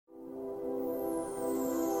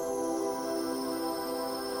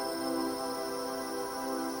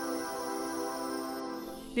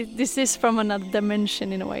This is from another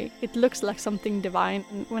dimension in a way. It looks like something divine.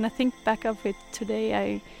 And when I think back of it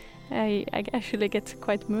today, I actually get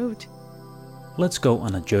quite moved. Let's go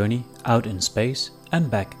on a journey out in space and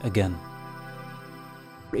back again.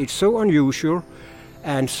 It's so unusual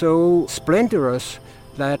and so splendorous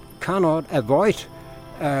that cannot avoid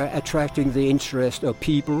attracting the interest of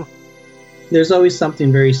people. There's always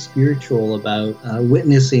something very spiritual about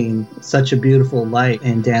witnessing such a beautiful light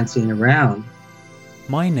and dancing around.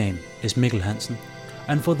 My name is Mikkel Hansen,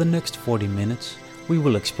 and for the next 40 minutes we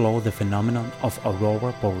will explore the phenomenon of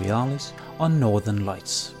Aurora Borealis on Northern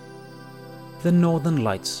Lights. The Northern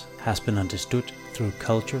Lights has been understood through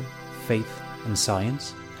culture, faith and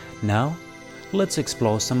science. Now, let's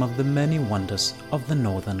explore some of the many wonders of the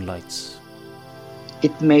Northern Lights.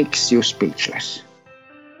 It makes you speechless.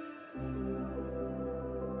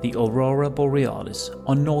 The Aurora Borealis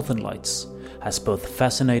on Northern Lights has both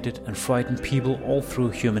fascinated and frightened people all through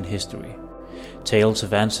human history. Tales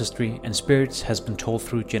of ancestry and spirits has been told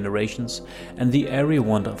through generations, and the airy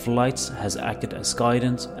wonder of lights has acted as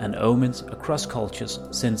guidance and omens across cultures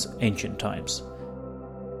since ancient times.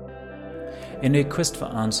 In a quest for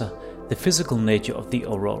answer, the physical nature of the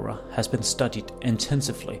aurora has been studied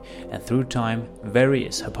intensively, and through time,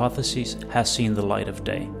 various hypotheses have seen the light of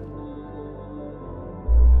day.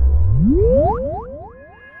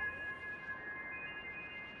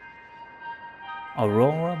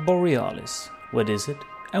 Aurora Borealis, what is it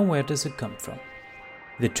and where does it come from?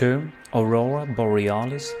 The term Aurora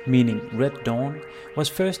Borealis, meaning red dawn, was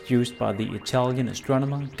first used by the Italian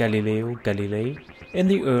astronomer Galileo Galilei in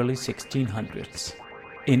the early 1600s.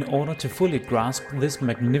 In order to fully grasp this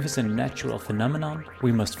magnificent natural phenomenon,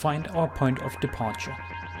 we must find our point of departure.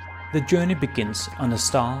 The journey begins on a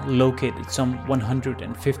star located some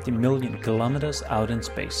 150 million kilometers out in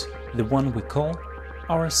space, the one we call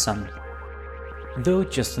our Sun. Though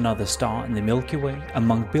just another star in the Milky Way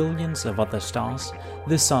among billions of other stars,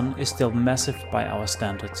 the Sun is still massive by our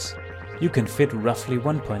standards. You can fit roughly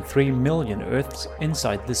 1.3 million Earths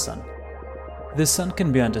inside the Sun. The Sun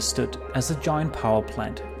can be understood as a giant power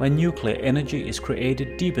plant where nuclear energy is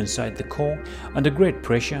created deep inside the core under great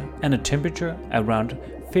pressure and a temperature around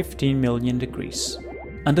 15 million degrees.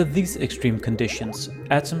 Under these extreme conditions,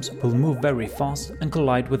 atoms will move very fast and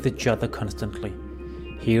collide with each other constantly.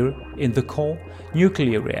 Here, in the core,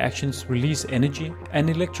 nuclear reactions release energy and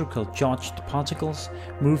electrical charged particles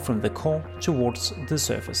move from the core towards the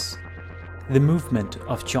surface. The movement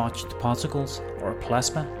of charged particles, or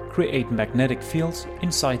plasma, create magnetic fields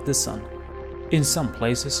inside the Sun. In some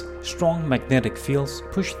places, strong magnetic fields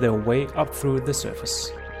push their way up through the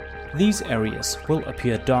surface. These areas will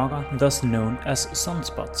appear darker, thus known as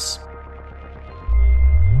sunspots.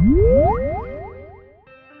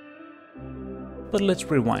 But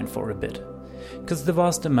let's rewind for a bit, because the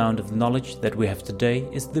vast amount of knowledge that we have today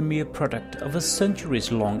is the mere product of a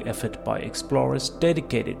centuries-long effort by explorers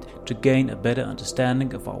dedicated to gain a better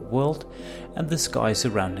understanding of our world and the sky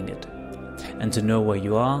surrounding it. And to know where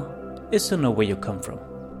you are is to know where you come from.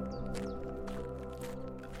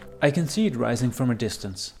 I can see it rising from a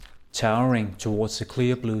distance, towering towards the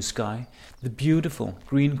clear blue sky, the beautiful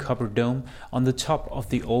green copper dome on the top of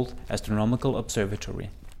the old astronomical observatory.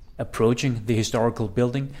 Approaching the historical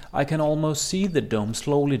building, I can almost see the dome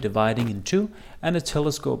slowly dividing in two and a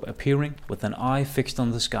telescope appearing with an eye fixed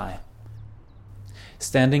on the sky.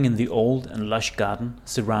 Standing in the old and lush garden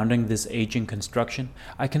surrounding this aging construction,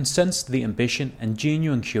 I can sense the ambition and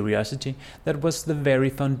genuine curiosity that was the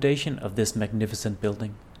very foundation of this magnificent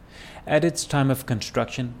building. At its time of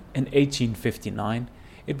construction, in 1859,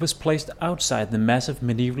 it was placed outside the massive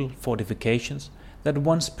medieval fortifications that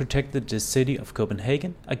once protected the city of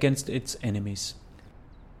Copenhagen against its enemies.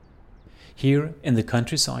 Here in the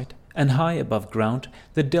countryside and high above ground,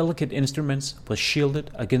 the delicate instruments were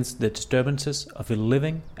shielded against the disturbances of a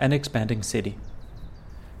living and expanding city.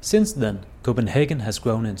 Since then, Copenhagen has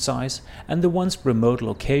grown in size, and the once remote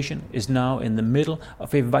location is now in the middle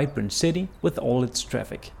of a vibrant city with all its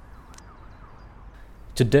traffic.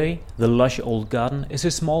 Today, the lush old garden is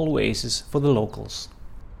a small oasis for the locals.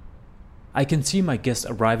 I can see my guests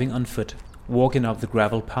arriving on foot, walking up the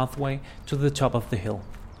gravel pathway to the top of the hill.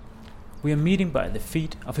 We are meeting by the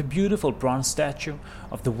feet of a beautiful bronze statue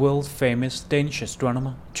of the world-famous Danish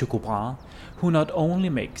astronomer Tycho Brahe, who not only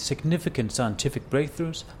made significant scientific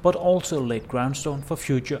breakthroughs, but also laid groundstone for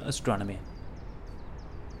future astronomy.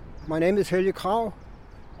 My name is Helge Krag.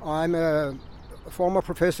 I'm a former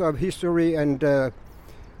professor of history and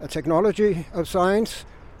technology of science,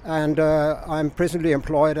 and I'm presently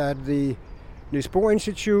employed at the Niels Bohr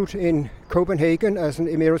Institute in Copenhagen as an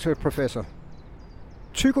emeritus professor.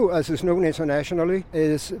 Tycho, as is known internationally,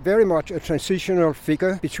 is very much a transitional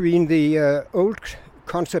figure between the old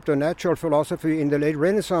concept of natural philosophy in the late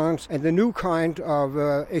Renaissance and the new kind of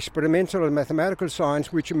experimental and mathematical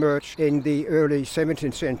science which emerged in the early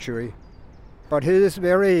 17th century. But he is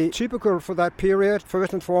very typical for that period.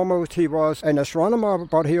 First and foremost, he was an astronomer,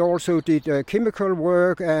 but he also did chemical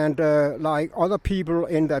work, and like other people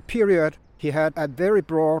in that period, he had a very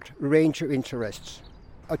broad range of interests.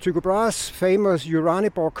 Tycho Brahe's famous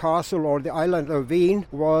Uraniborg Castle, or the island of Hven,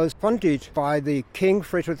 was funded by the King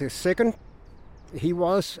Frederick II. He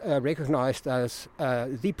was recognized as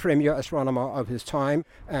the premier astronomer of his time,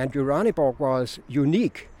 and Uraniborg was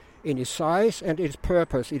unique in its size and its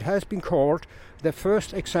purpose. It has been called the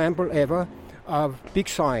first example ever of big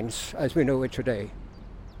science as we know it today.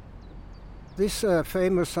 This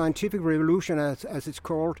famous scientific revolution, as it's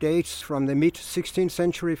called, dates from the mid-16th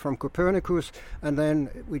century, from Copernicus, and then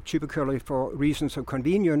we typically, for reasons of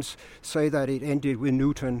convenience, say that it ended with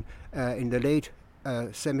Newton in the late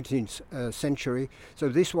 17th century. So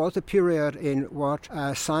this was the period in what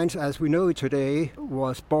science as we know it today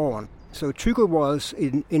was born. So Tycho was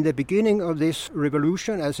in the beginning of this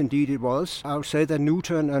revolution, as indeed it was. I would say that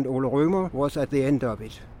Newton and Ole Rømer was at the end of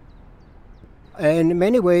it. In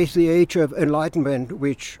many ways, the Age of Enlightenment,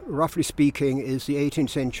 which roughly speaking is the 18th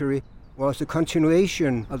century, was the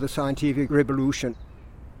continuation of the scientific revolution.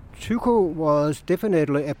 Tycho was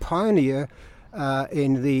definitely a pioneer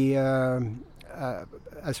in the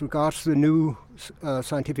as regards to the new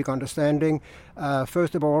scientific understanding,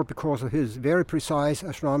 first of all because of his very precise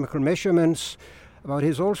astronomical measurements, but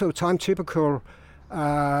he's also time-typical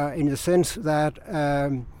in the sense that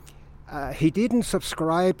he didn't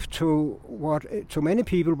subscribe to what to many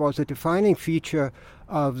people was a defining feature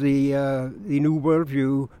of the new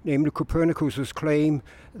worldview, namely Copernicus's claim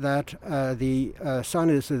that the sun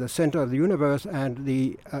is the center of the universe and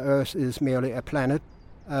the Earth is merely a planet.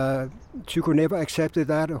 Tycho never accepted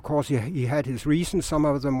that. Of course, he had his reasons. Some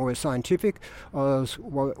of them were scientific, others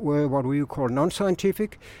were what we would call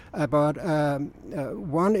non-scientific. But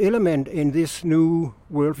one element in this new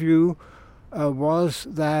worldview was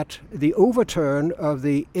that the overturn of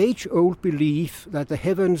the age-old belief that the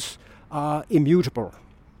heavens are immutable.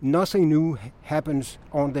 Nothing new happens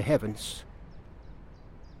on the heavens.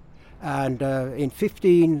 And in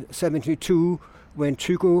 1572, when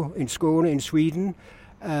Tycho in Skåne in Sweden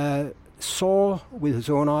saw with his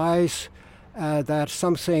own eyes that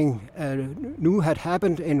something new had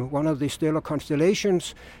happened in one of the stellar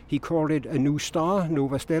constellations, he called it a new star,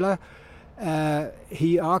 Nova Stella.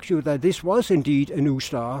 He argued that this was indeed a new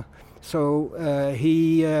star. So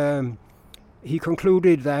he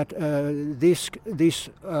concluded that this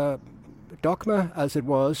dogma, as it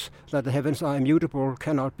was, that the heavens are immutable,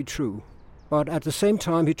 cannot be true. But at the same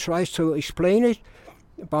time, he tries to explain it,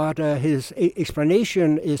 but his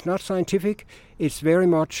explanation is not scientific. It's very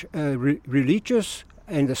much religious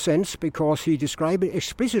in the sense because he described it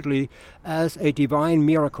explicitly as a divine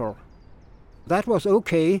miracle. That was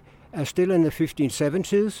okay, still in the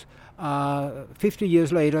 1570s. 50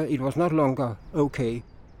 years later, it was not longer okay.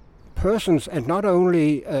 Persons, and not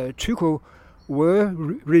only Tycho, were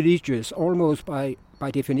religious almost by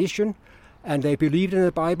definition, and they believed in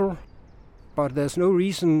the Bible. But there's no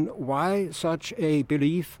reason why such a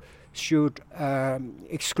belief should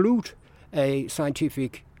exclude a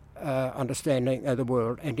scientific understanding of the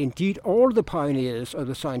world. And indeed, all the pioneers of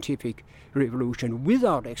the scientific revolution,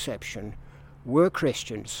 without exception, were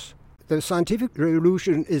Christians. The scientific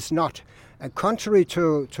revolution is not, contrary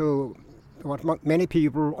to what many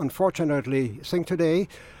people unfortunately think today,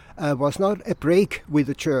 was not a break with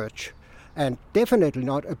the church. And definitely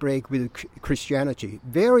not a break with Christianity.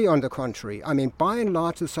 Very on the contrary. I mean, by and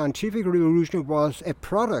large, the scientific revolution was a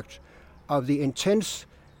product of the intense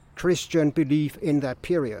Christian belief in that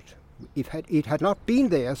period. If it had not been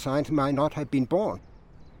there, science might not have been born.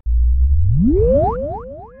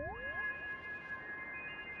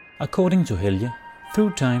 According to Helge,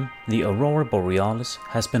 through time, the aurora borealis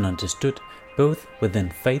has been understood both within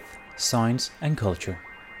faith, science and culture.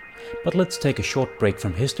 But let's take a short break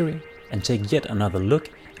from history and take yet another look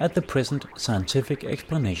at the present scientific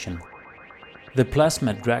explanation. The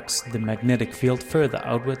plasma drags the magnetic field further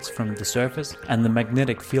outwards from the surface, and the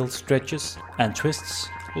magnetic field stretches and twists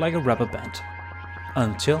like a rubber band,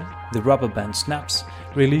 until the rubber band snaps,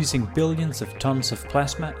 releasing billions of tons of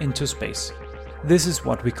plasma into space. This is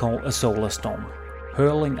what we call a solar storm.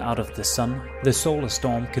 Hurling out of the sun, the solar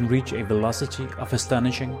storm can reach a velocity of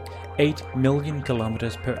astonishing 8 million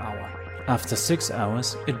kilometers per hour. After 6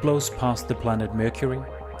 hours, it blows past the planet Mercury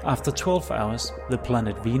After 12 hours, the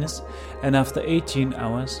planet Venus, and after 18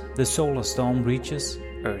 hours, the solar storm reaches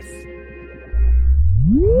Earth.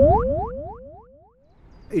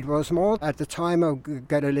 It was more at the time of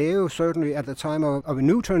Galileo, certainly at the time of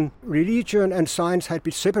Newton, religion and science had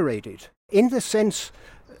been separated, in the sense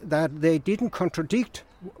that they didn't contradict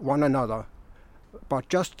one another, but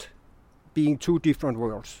just being two different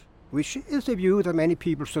worlds, which is a view that many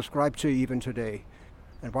people subscribe to even today.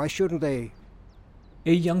 And why shouldn't they?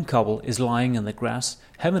 A young couple is lying in the grass,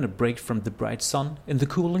 having a break from the bright sun in the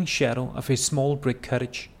cooling shadow of a small brick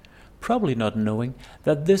cottage, probably not knowing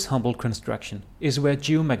that this humble construction is where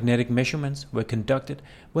geomagnetic measurements were conducted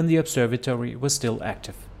when the observatory was still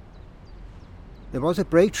active. There was a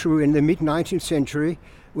breakthrough in the mid-19th century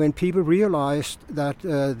when people realized that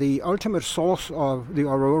the ultimate source of the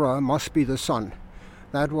aurora must be the sun.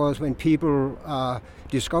 That was when people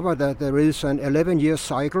discovered that there is an 11-year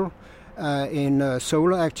cycle in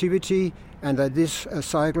solar activity, and that this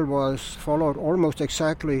cycle was followed almost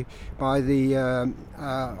exactly by the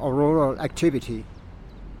auroral activity.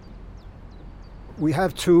 We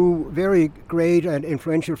have two very great and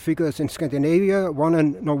influential figures in Scandinavia, one a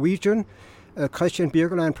Norwegian, Christian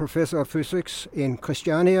Birkeland, professor of physics in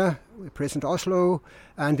Christiania, present Oslo,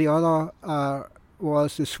 and the other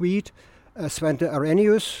was the Swede Svante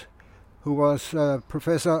Arrhenius, who was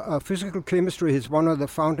professor of physical chemistry. He's one of the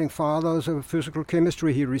founding fathers of physical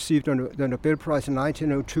chemistry. He received the Nobel Prize in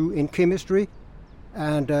 1902 in chemistry,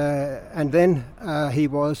 and then he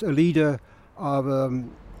was a leader of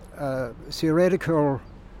theoretical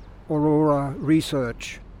aurora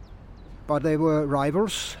research. But they were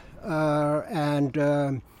rivals,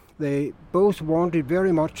 and they both wanted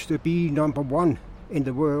very much to be number one in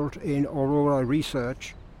the world in aurora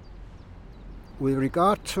research. With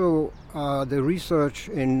regard to the research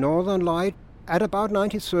in Northern Light, at about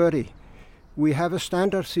 1930, we have a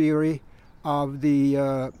standard theory of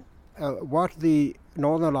the what the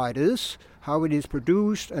Northern Light is, how it is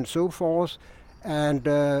produced, and so forth. And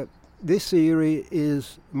this theory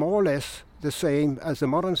is more or less the same as the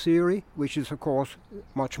modern theory, which is, of course,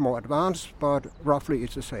 much more advanced, but roughly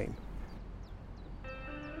it's the same.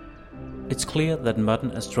 It's clear that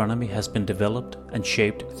modern astronomy has been developed and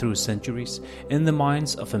shaped through centuries in the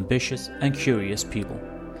minds of ambitious and curious people.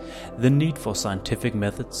 The need for scientific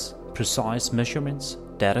methods, precise measurements,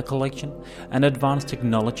 data collection, and advanced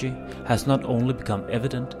technology has not only become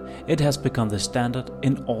evident, it has become the standard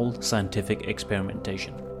in all scientific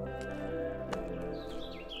experimentation.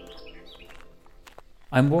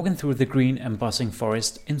 I'm walking through the green and buzzing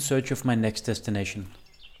forest in search of my next destination.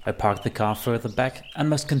 I park the car further back and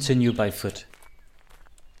must continue by foot.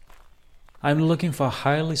 I'm looking for a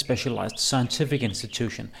highly specialized scientific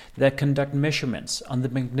institution that conduct measurements on the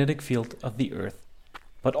magnetic field of the Earth.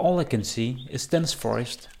 But all I can see is dense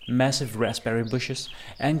forest, massive raspberry bushes,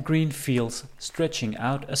 and green fields stretching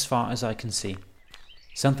out as far as I can see.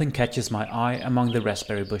 Something catches my eye among the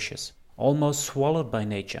raspberry bushes, almost swallowed by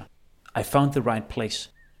nature. I found the right place.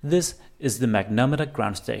 This is the Magnometer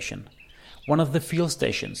ground station, one of the field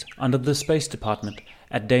stations under the Space Department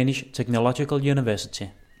at Danish Technological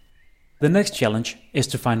University. The next challenge is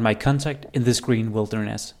to find my contact in this green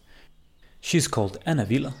wilderness. She's called Anna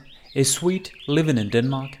Willer, a Swede living in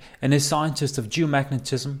Denmark and a scientist of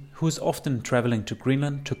geomagnetism who is often traveling to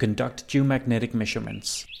Greenland to conduct geomagnetic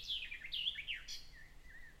measurements.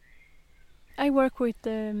 I work with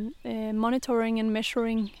monitoring and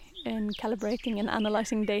measuring and calibrating and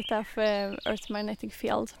analyzing data of Earth's magnetic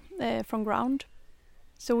field from ground.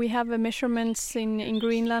 So we have measurements in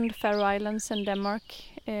Greenland, Faroe Islands and Denmark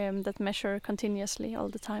that measure continuously all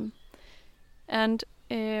the time. And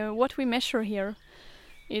what we measure here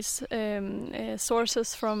is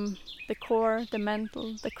sources from the core, the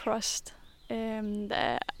mantle, the crust,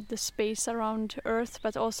 the space around Earth,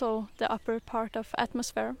 but also the upper part of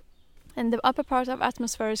atmosphere. And the upper part of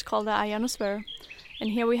atmosphere is called the ionosphere. And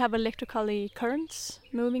here we have electrical currents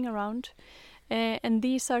moving around, and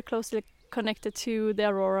these are closely connected to the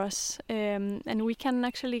auroras, and we can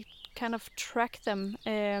actually kind of track them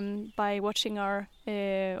by watching our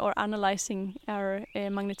or analyzing our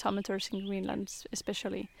magnetometers in Greenland,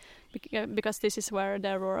 especially because this is where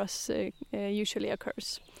the auroras usually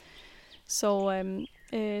occurs. So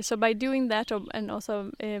by doing that, and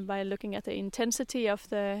also by looking at the intensity of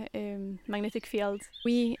the magnetic field,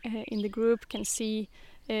 we in the group can see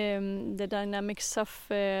the dynamics of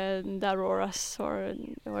the auroras or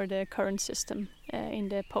the current system in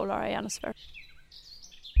the polar ionosphere.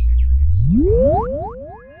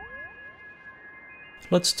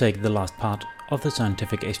 Let's take the last part of the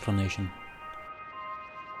scientific explanation.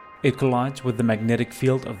 It collides with the magnetic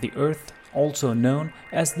field of the Earth, also known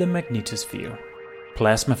as the magnetosphere.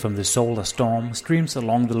 Plasma from the solar storm streams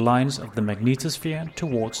along the lines of the magnetosphere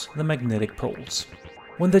towards the magnetic poles.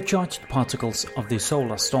 When the charged particles of the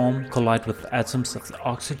solar storm collide with atoms of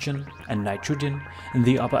oxygen and nitrogen in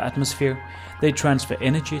the upper atmosphere, they transfer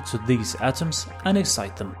energy to these atoms and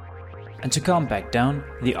excite them. And to calm back down,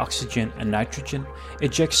 the oxygen and nitrogen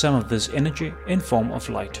eject some of this energy in form of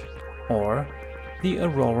light, or the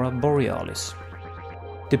aurora borealis.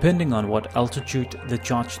 Depending on what altitude the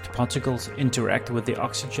charged particles interact with the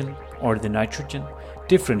oxygen or the nitrogen,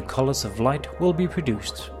 different colors of light will be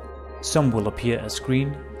produced. Some will appear as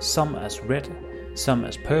green, some as red, some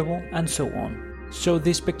as purple, and so on. So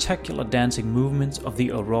the spectacular dancing movements of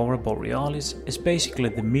the aurora borealis is basically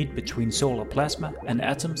the meet between solar plasma and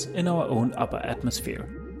atoms in our own upper atmosphere,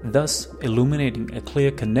 thus illuminating a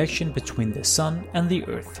clear connection between the sun and the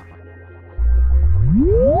Earth.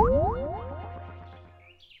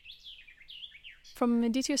 From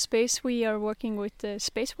D2 Space, we are working with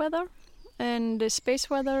space weather, and the space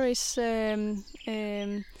weather is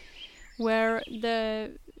where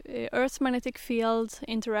the Earth's magnetic field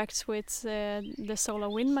interacts with the solar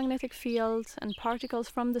wind magnetic field and particles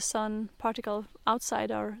from the sun, particles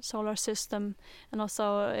outside our solar system, and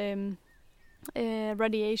also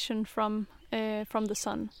radiation from the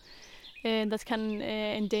sun that can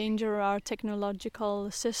endanger our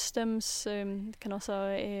technological systems. Can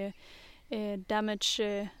also damage,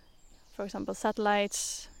 for example,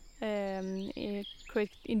 satellites,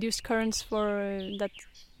 create induced currents for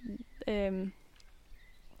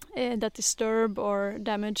that disturb or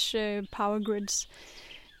damage power grids.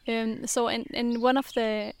 So one of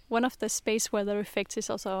the space weather effects is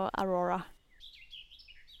also aurora.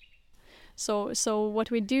 So what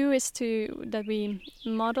we do is that we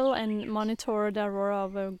model and monitor the aurora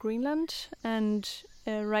over Greenland, and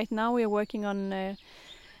right now we are working on a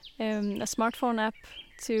smartphone app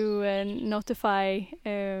to notify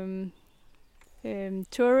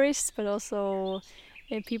tourists, but also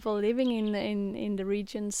people living in the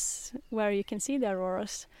regions where you can see the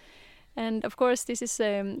auroras. And of course, this is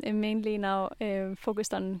mainly now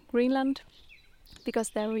focused on Greenland, because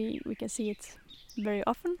there we can see it very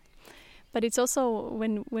often. But it's also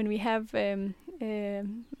when we have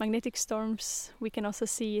magnetic storms, we can also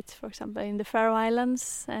see it, for example, in the Faroe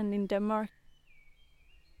Islands and in Denmark.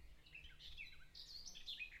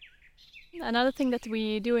 Another thing that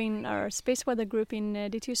we do in our space weather group in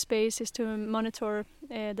D2 Space is to monitor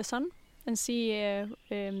the sun and see,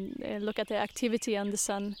 look at the activity on the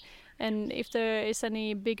sun. And if there is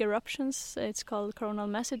any big eruptions, it's called coronal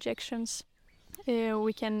mass ejections,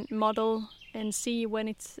 we can model and see when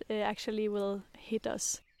it actually will hit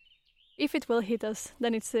us. If it will hit us,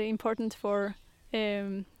 then it's important for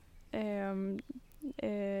it's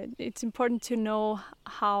important to know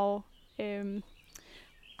how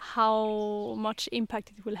much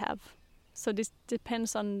impact it will have. So this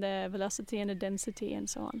depends on the velocity and the density and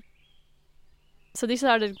so on. So these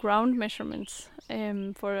are the ground measurements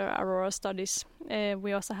for aurora studies.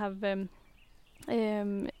 We also have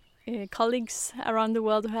colleagues around the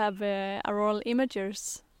world who have auroral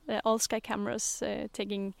imagers, all-sky cameras,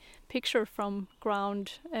 taking picture from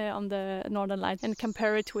ground on the Northern Lights and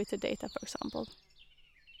compare it with the data, for example.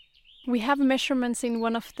 We have measurements in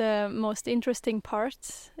one of the most interesting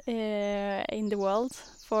parts in the world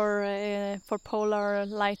for polar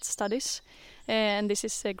light studies, and this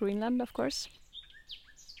is Greenland, of course.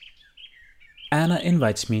 Anna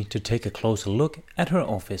invites me to take a closer look at her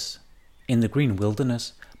office. In the green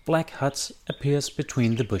wilderness, black huts appears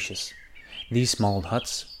between the bushes. These small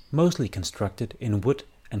huts, mostly constructed in wood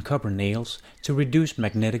and copper nails to reduce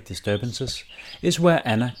magnetic disturbances, is where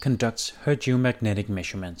Anna conducts her geomagnetic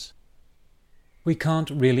measurements. We can't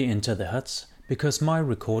really enter the huts because my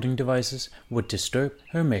recording devices would disturb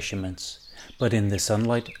her measurements, but in the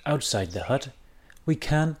sunlight outside the hut, we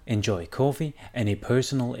can enjoy coffee and a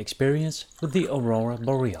personal experience with the aurora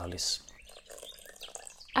borealis.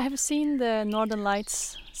 I have seen the Northern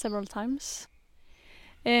Lights several times,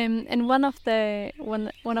 and one of the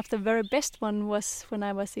very best one was when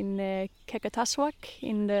I was in Qeqertarsuaq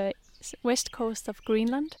in the west coast of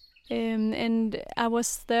Greenland, and I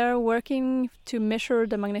was there working to measure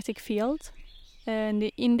the magnetic field. And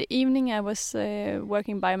in the evening, I was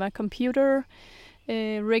working by my computer,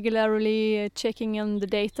 regularly checking on the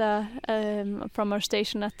data from our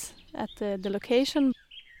station at the location,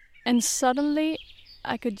 and suddenly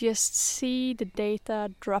I could just see the data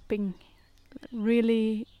dropping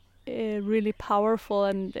really powerful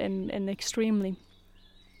and extremely.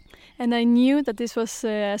 And I knew that this was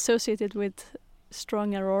associated with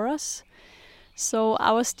strong auroras. So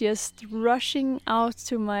I was just rushing out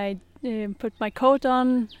to put my coat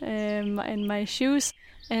on and my shoes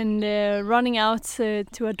and running out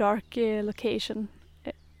to a dark location.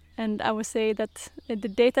 And I would say that the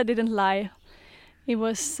data didn't lie. It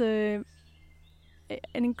was an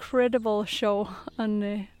incredible show on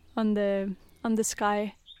the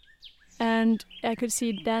sky, and I could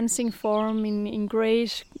see dancing form in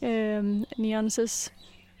grayish nuances.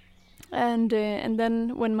 And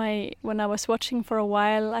then when I was watching for a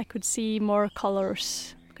while, I could see more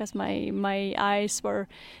colors because my eyes were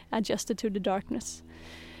adjusted to the darkness.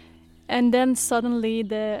 And then suddenly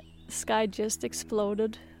the sky just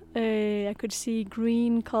exploded. I could see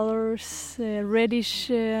green colors,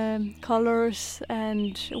 reddish colors,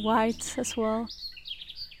 and white as well.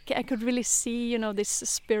 I could really see, these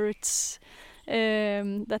spirits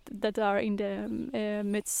that are in the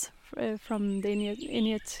myths from the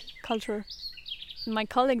Inuit culture. My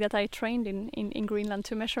colleague that I trained in Greenland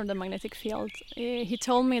to measure the magnetic field, he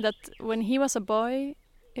told me that when he was a boy,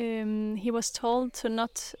 he was told to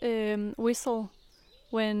not whistle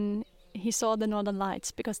when he saw the northern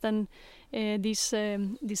lights, because then these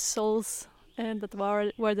souls that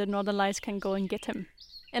were where the northern lights can go and get him.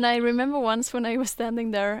 And I remember once when I was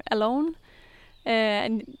standing there alone,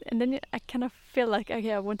 and then I kind of feel like,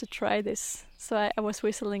 okay, I want to try this. So I was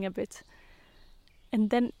whistling a bit. And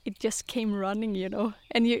then it just came running,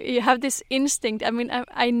 And you have this instinct. I mean,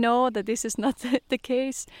 I know that this is not the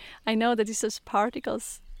case. I know that this is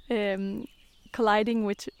particles colliding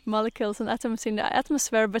with molecules and atoms in the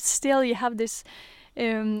atmosphere, but still you have this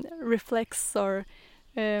reflex or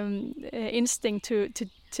instinct to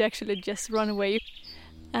actually just run away.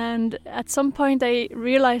 And at some point I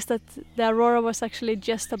realized that the aurora was actually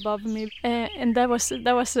just above me, and that was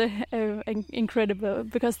incredible,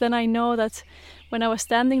 because then I know that when I was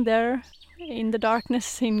standing there in the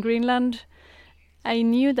darkness in Greenland, I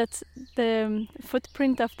knew that the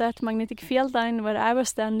footprint of that magnetic field line where I was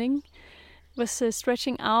standing was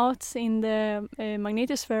stretching out in the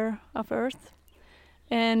magnetosphere of Earth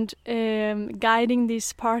and guiding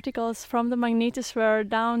these particles from the magnetosphere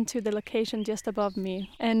down to the location just above me.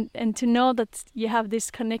 And to know that you have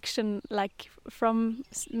this connection, like from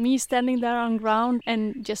me standing there on ground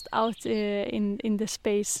and just out in the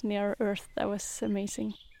space near Earth, that was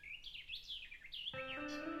amazing.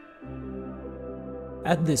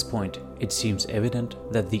 At this point, it seems evident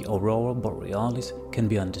that the aurora borealis can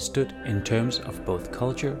be understood in terms of both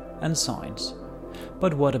culture and science.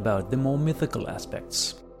 But what about the more mythical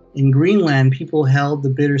aspects? In Greenland, people held the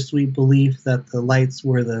bittersweet belief that the lights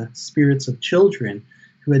were the spirits of children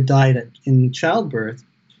who had died in childbirth,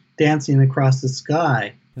 dancing across the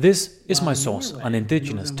sky. This is my source on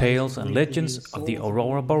indigenous tales and legends of the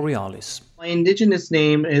aurora borealis. My indigenous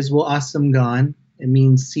name is Wa'asamgan. It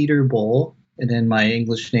means cedar bowl. And then my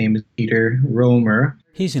English name is Peter Romer.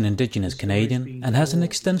 He's an indigenous Canadian and has an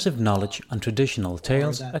extensive knowledge on traditional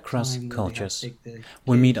tales across cultures.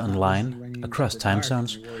 We meet online, across time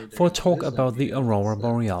zones, for a talk about the aurora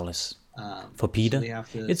borealis. For Peter,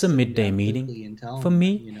 it's a midday meeting. For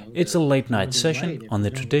me, it's a late-night session on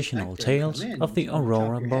the traditional tales of the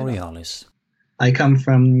aurora borealis. I come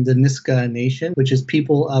from the Niska Nation, which is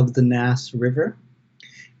people of the Nass River.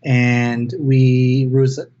 And we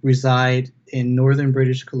reside in northern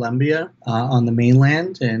British Columbia on the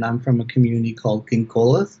mainland, and I'm from a community called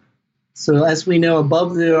Ginkolith. So as we know,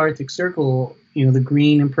 above the Arctic Circle, the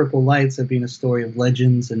green and purple lights have been a story of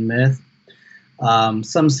legends and myth.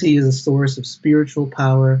 Some see it as a source of spiritual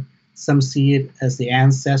power. Some see it as the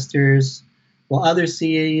ancestors, while others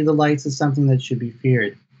see the lights as something that should be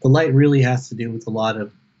feared. The light really has to do with a lot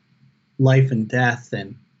of life and death,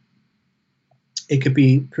 and it could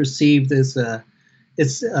be perceived as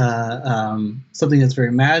something that's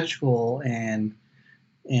very magical and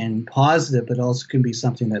positive, but also can be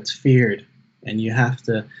something that's feared. And you have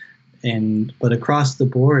to, but across the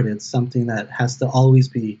board, it's something that has to always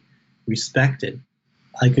be respected.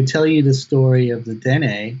 I could tell you the story of the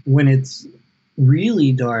Dene when it's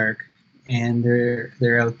really dark and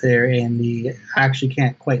they're out there and they actually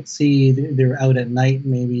can't quite see. They're out at night,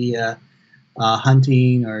 maybe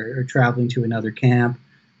hunting or traveling to another camp.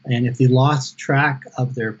 And if they lost track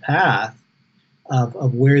of their path,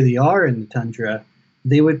 of where they are in the tundra,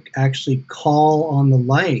 they would actually call on the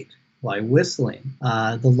light by whistling.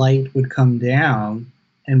 The light would come down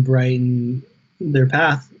and brighten their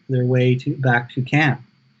path, their way back to camp.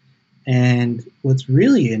 And what's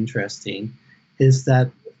really interesting is that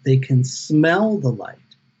they can smell the light.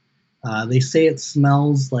 They say it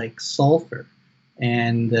smells like sulfur,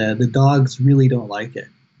 and the dogs really don't like it.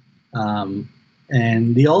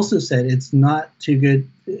 And they also said it's not too good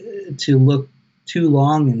to look too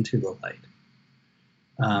long into the light,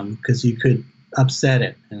 because you could upset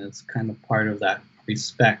it, and it's kind of part of that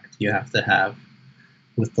respect you have to have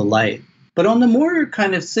with the light. But on the more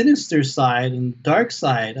kind of sinister side and dark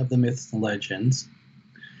side of the myths and legends,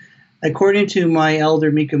 according to my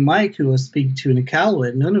elder Mika Mike, who I was speaking to in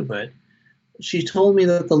Iqaluit, Nunavut, she told me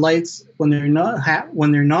that the lights, when they're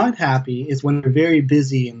not happy, is when they're very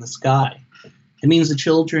busy in the sky. It means the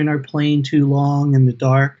children are playing too long in the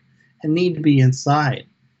dark and need to be inside.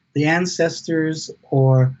 The ancestors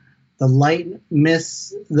or the light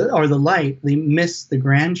they miss the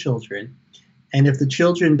grandchildren. And if the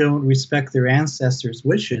children don't respect their ancestors'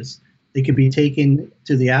 wishes, they could be taken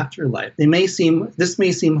to the afterlife. This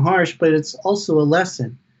may seem harsh, but it's also a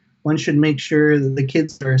lesson. One should make sure that the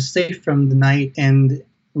kids are safe from the night and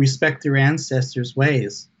respect their ancestors'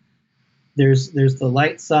 ways. There's the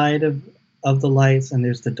light side of the lights, and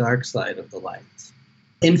there's the dark side of the lights.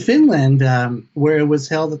 In Finland, where it was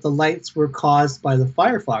held that the lights were caused by the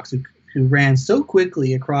firefox, who ran so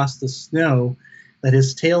quickly across the snow that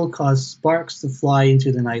his tail caused sparks to fly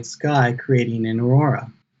into the night sky, creating an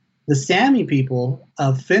aurora. The Sami people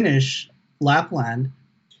of Finnish Lapland,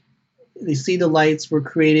 they see the lights were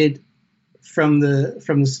created from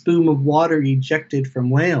the spume of water ejected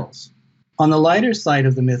from whales. On the lighter side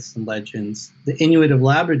of the myths and legends, the Inuit of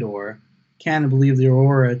Labrador can believe the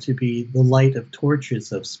aurora to be the light of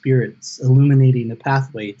torches of spirits, illuminating a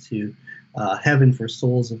pathway to heaven for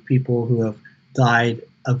souls of people who have died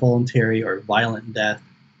a voluntary or violent death.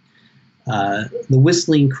 The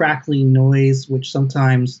whistling, crackling noise, which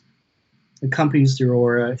sometimes accompanies the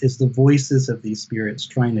aurora, is the voices of these spirits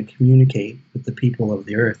trying to communicate with the people of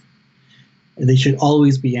the earth. They should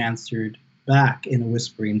always be answered back in a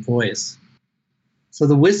whispering voice. So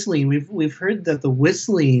the whistling, we've heard that the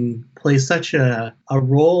whistling plays such a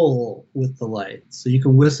role with the lights. So you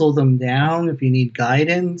can whistle them down if you need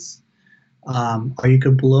guidance, or you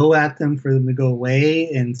could blow at them for them to go away.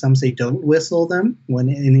 And some say don't whistle them. When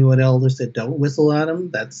anyone elder said don't whistle at them,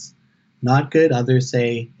 that's not good. Others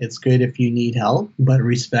say it's good if you need help, but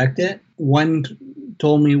respect it. One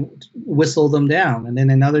told me whistle them down, and then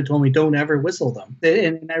another told me don't ever whistle them.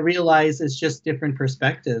 And I realized it's just different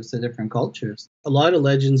perspectives of different cultures. A lot of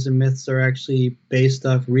legends and myths are actually based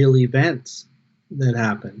off real events that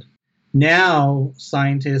happened. Now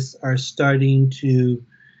scientists are starting to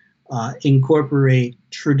incorporate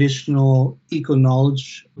traditional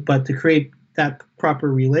eco-knowledge, but to create that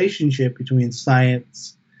proper relationship between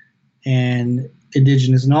science and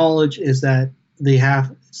indigenous knowledge is that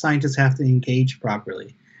scientists have to engage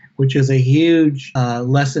properly, which is a huge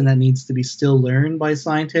lesson that needs to be still learned by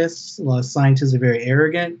scientists. A lot of scientists are very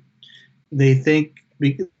arrogant. They think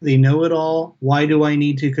they know it all. Why do I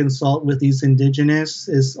need to consult with these indigenous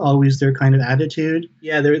is always their kind of attitude.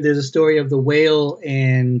 Yeah, there's a story of the whale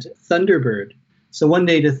and Thunderbird. So one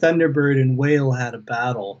day the Thunderbird and whale had a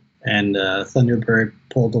battle, and Thunderbird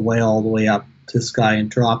pulled the whale all the way up to the sky and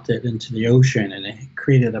dropped it into the ocean, and it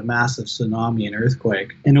created a massive tsunami and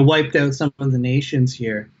earthquake, and it wiped out some of the nations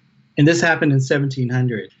here. And this happened in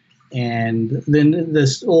 1700. And then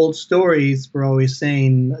the old stories were always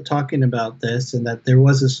talking about this, and that there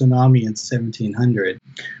was a tsunami in 1700.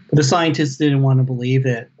 But the scientists didn't want to believe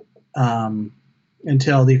it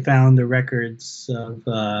until they found the records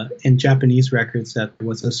in Japanese records that there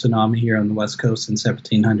was a tsunami here on the West Coast in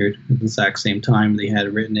 1700. At the exact same time, they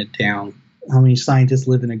had written it down. How many scientists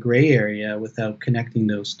live in a gray area without connecting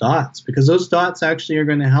those dots? Because those dots actually are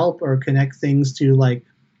going to help or connect things to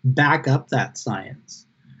back up that science.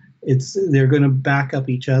 They're going to back up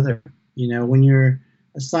each other. When you're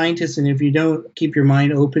a scientist, and if you don't keep your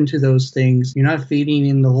mind open to those things, you're not feeding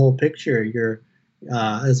in the whole picture. You're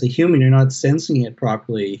as a human, you're not sensing it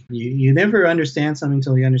properly. You never understand something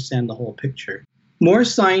until you understand the whole picture. More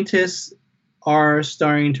scientists are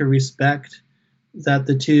starting to respect that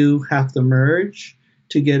the two have to merge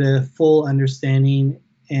to get a full understanding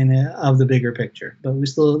of the bigger picture. But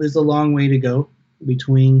there's a long way to go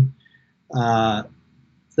between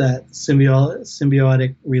that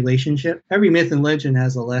symbiotic relationship. Every myth and legend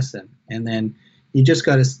has a lesson, and then you just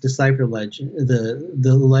got to decipher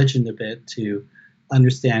the legend a bit to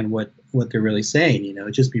understand what they're really saying.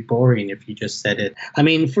 It'd just be boring if you just said it. I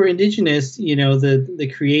mean, for indigenous,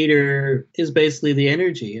 the creator is basically the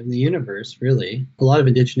energy of the universe, really. A lot of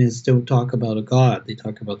indigenous don't talk about a god, they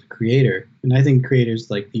talk about the creator. And I think creator's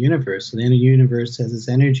like the universe. So the universe has its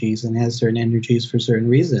energies and has certain energies for certain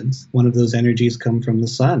reasons. One of those energies come from the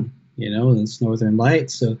sun, and it's northern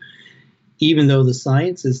lights. So even though the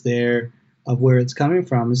science is there of where it's coming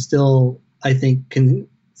from, is still, I think,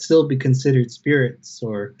 still be considered spirits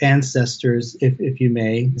or ancestors, if you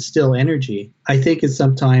may. It's still energy. I think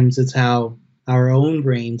sometimes it's how our own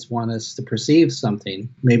brains want us to perceive something.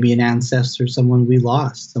 Maybe an ancestor, someone we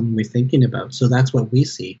lost, someone we're thinking about. So that's what we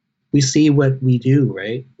see. We see what we do,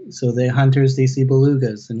 right? So the hunters, they see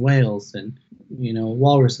belugas and whales and,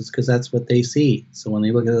 walruses because that's what they see. So when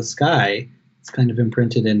they look at the sky, it's kind of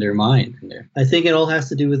imprinted in their mind. I think it all has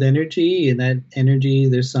to do with energy, and that energy,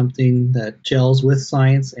 there's something that gels with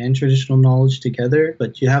science and traditional knowledge together,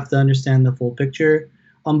 but you have to understand the full picture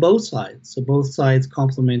on both sides. So both sides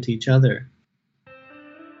complement each other.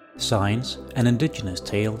 Science and indigenous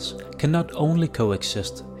tales cannot only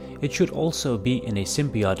coexist, it should also be in a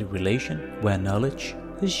symbiotic relation where knowledge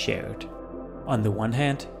is shared. On the one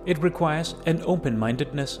hand, it requires an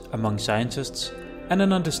open-mindedness among scientists and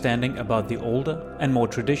an understanding about the older and more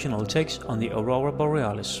traditional takes on the Aurora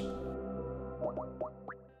Borealis.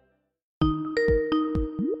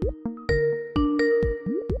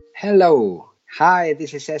 Hello. Hi,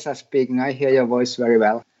 this is Esa speaking. I hear your voice very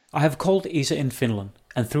well. I have called Esa in Finland,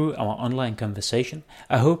 and through our online conversation,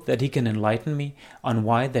 I hope that he can enlighten me on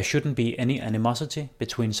why there shouldn't be any animosity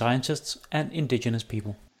between scientists and indigenous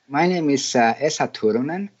people. My name is Esa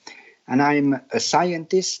Turunen, and I'm a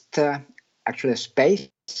scientist, actually a space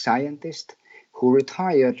scientist, who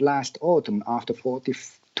retired last autumn after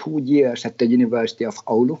 42 years at the University of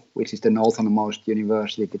Oulu, which is the northernmost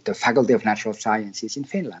university with the Faculty of Natural Sciences in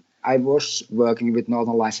Finland. I was working with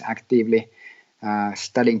Northern Lights actively,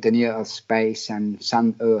 studying the near-Earth space and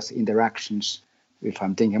Sun-Earth interactions. If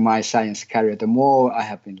I'm thinking my science career, the more I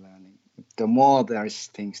have been learning, the more there is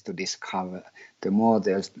things to discover, the more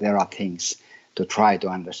there are things to try to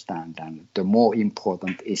understand, and the more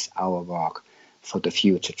important is our work for the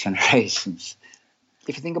future generations.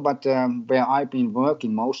 If you think about where I've been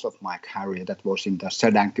working most of my career, that was in the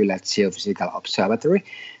Södernkylät Geophysical Observatory,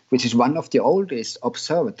 which is one of the oldest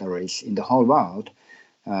observatories in the whole world,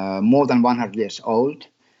 more than 100 years old,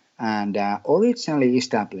 and originally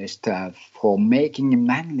established for making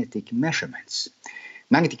magnetic measurements.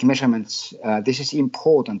 Magnetic measurements, this is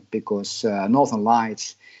important because Northern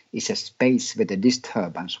Lights is a space with a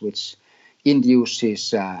disturbance which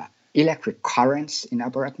induces electric currents in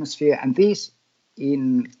upper atmosphere, and these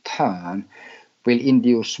in turn will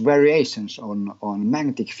induce variations on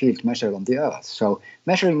magnetic field measured on the Earth. So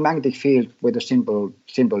measuring magnetic field with a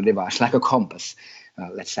simple device like a compass,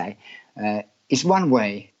 let's say, is one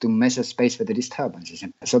way to measure space weather disturbances.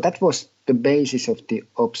 So that was the basis of the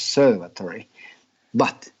observatory.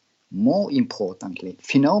 But more importantly,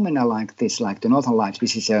 phenomena like this, like the Northern Lights,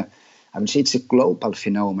 which is I would say it's a global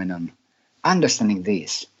phenomenon, understanding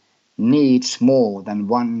this needs more than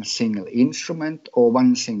one single instrument or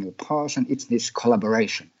one single person. It's this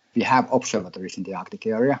collaboration. We have observatories in the Arctic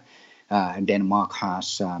area. Denmark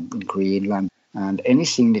has in Greenland. And any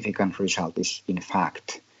significant result is, in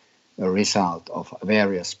fact, a result of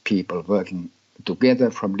various people working together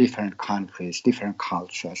from different countries, different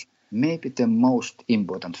cultures. Maybe the most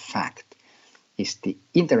important fact is the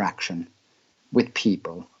interaction with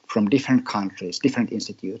people from different countries, different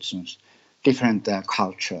institutions, different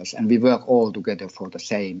cultures, and we work all together for the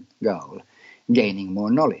same goal, gaining more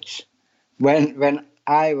knowledge. When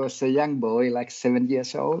I was a young boy, like 7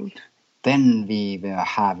 years old, then we were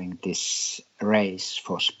having this race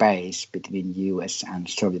for space between US and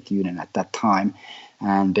Soviet Union at that time,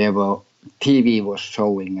 and TV was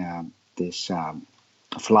showing these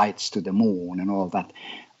flights to the moon and all that.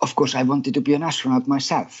 Of course, I wanted to be an astronaut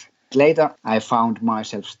myself. Later, I found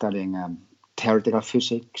myself studying theoretical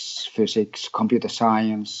physics, computer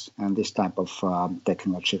science, and this type of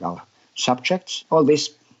technological subjects. All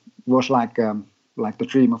this was like the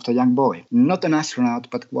dream of the young boy. Not an astronaut,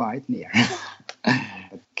 but quite near.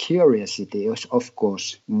 Curiosity is, of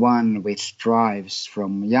course, one which drives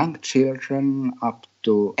from young children up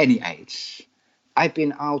to any age. I've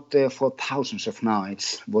been out there for thousands of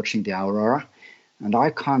nights watching the aurora, and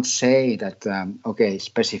I can't say that,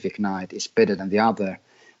 specific night is better than the other.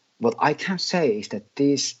 What I can say is that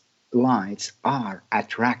these lights are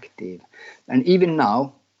attractive. And even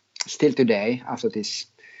now, still today, after this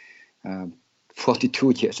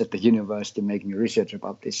 42 years at the university making research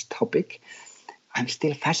about this topic, I'm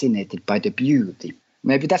still fascinated by the beauty.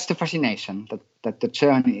 Maybe that's the fascination, that the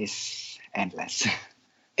journey is endless.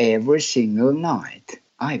 Every single night,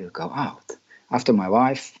 I will go out. After my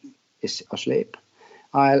wife is asleep,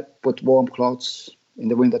 I'll put warm clothes. In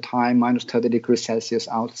the winter time, minus 30 degrees Celsius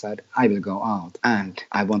outside, I will go out. And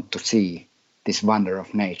I want to see this wonder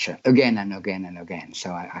of nature again and again and again.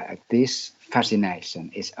 So this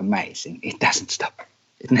fascination is amazing. It doesn't stop.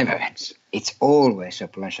 It never ends. It's always a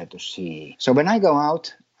pleasure to see. So when I go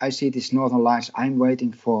out, I see these northern lights, I'm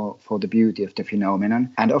waiting for the beauty of the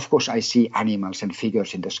phenomenon. And of course, I see animals and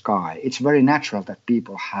figures in the sky. It's very natural that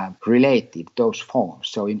people have related those forms.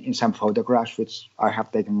 So in some photographs, which I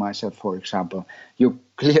have taken myself, for example, you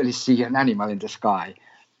clearly see an animal in the sky.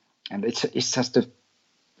 And it's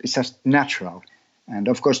just natural. And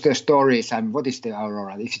of course, the stories, what is the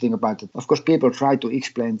aurora? If you think about it, of course, people try to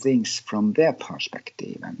explain things from their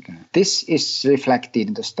perspective. And this is reflected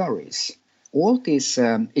in the stories. All these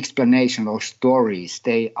explanations or stories,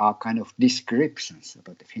 they are kind of descriptions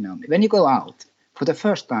about the phenomenon. When you go out for the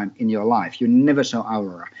first time in your life, you never saw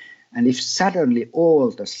aurora. And if suddenly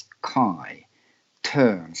all the sky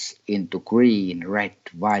turns into green, red,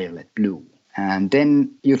 violet, blue, and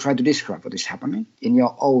then you try to describe what is happening in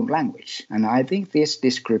your own language. And I think these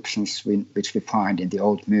descriptions, which we find in the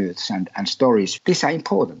old myths and stories, these are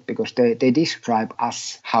important because they describe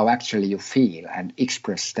us how actually you feel and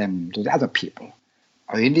express them to the other people.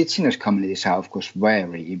 Our indigenous communities are, of course,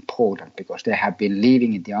 very important because they have been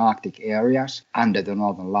living in the Arctic areas under the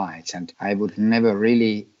northern lights. And I would never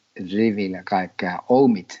really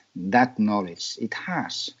omit that knowledge. It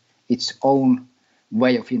has its own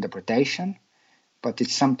way of interpretation, but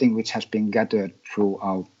it's something which has been gathered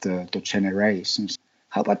throughout the generations.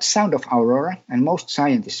 How about sound of aurora? And most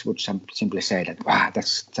scientists would simply say that,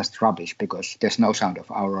 that's just rubbish because there's no sound of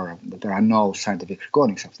aurora. There are no scientific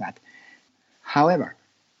recordings of that. However,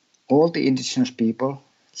 all the indigenous people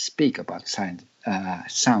speak about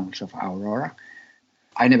sounds of aurora.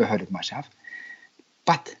 I never heard it myself.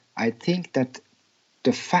 But I think that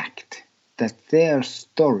the fact that their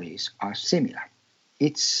stories are similar,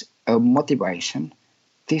 it's a motivation.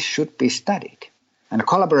 This should be studied. And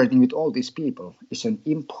collaborating with all these people is an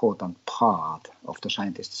important part of the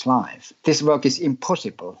scientist's life. This work is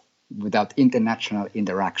impossible without international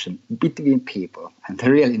interaction between people. And the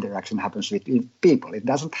real interaction happens between people. It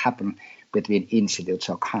doesn't happen between institutes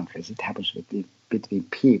or countries. It happens between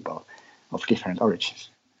people of different origins.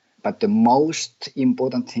 But the most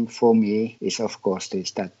important thing for me is, of course,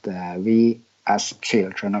 that we as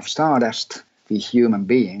children of Stardust, we human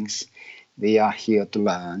beings, we are here to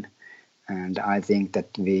learn. And I think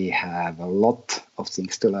that we have a lot of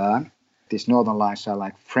things to learn. These northern lights are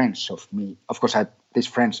like friends of me. Of course, these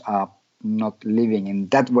friends are not living in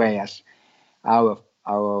that way as our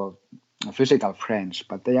physical friends,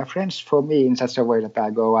 but they are friends for me in such a way that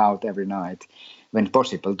I go out every night, when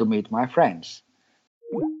possible, to meet my friends.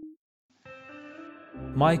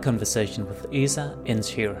 My conversation with Esa ends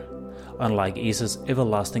here. Unlike Esa's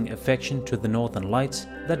everlasting affection to the Northern Lights,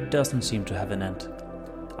 that doesn't seem to have an end.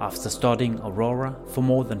 After studying aurora for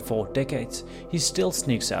more than 4 decades, he still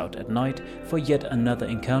sneaks out at night for yet another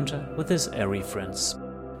encounter with his airy friends.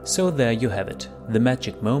 So there you have it, the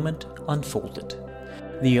magic moment unfolded.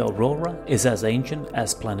 The aurora is as ancient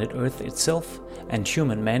as planet Earth itself, and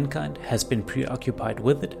human mankind has been preoccupied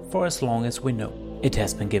with it for as long as we know. It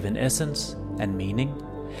has been given essence and meaning,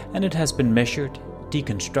 and it has been measured,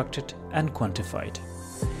 deconstructed and quantified.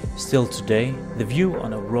 Still today, the view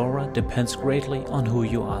on aurora depends greatly on who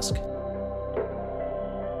you ask.